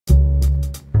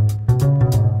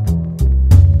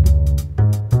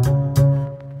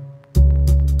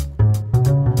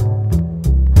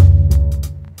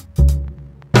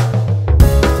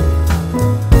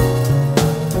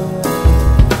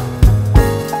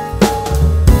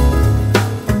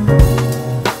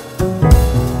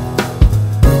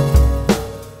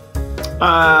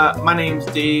My name's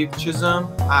Dave Chisholm.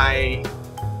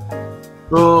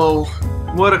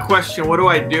 What a question. What do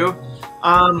I do?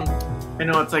 I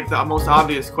know it's like the most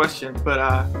obvious question,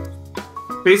 but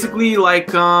basically, like,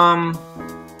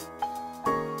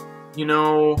 you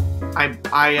know, I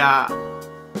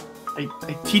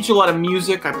teach a lot of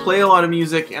music, I play a lot of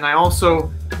music, and I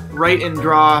also write and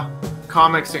draw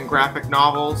comics and graphic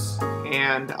novels.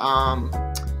 And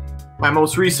my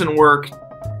most recent work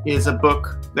is a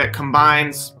book that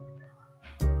combines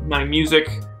my music,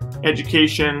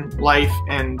 education, life,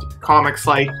 and comics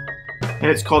life, and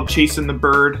it's called Chasing the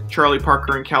Bird, Charlie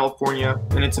Parker in California,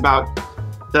 and it's about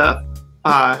the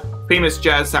famous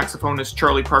jazz saxophonist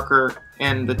Charlie Parker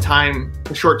and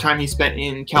the short time he spent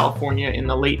in California in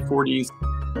the late 40s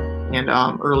and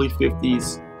early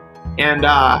 50s. And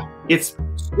it's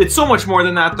so much more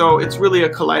than that, though. It's really a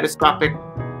kaleidoscopic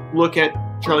look at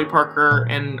Charlie Parker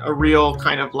and a real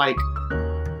kind of like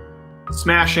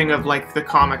smashing of like the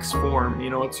comics form. You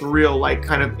know, it's a real like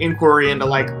kind of inquiry into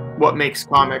like what makes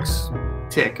comics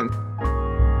tick. And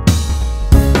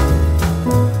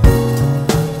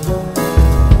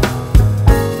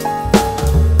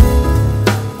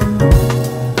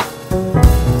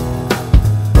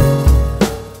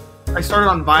I started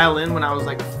on violin when I was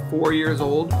like 4 years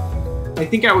old. I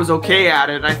think I was okay at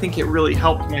it. I think it really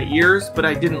helped my ears, but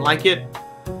I didn't like it.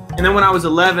 And then when I was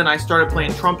 11, I started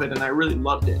playing trumpet, and I really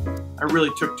loved it. I really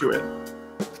took to it.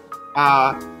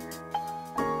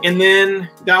 And then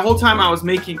that whole time I was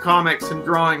making comics and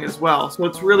drawing as well. So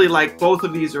it's really like both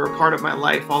of these are a part of my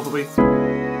life all the way through.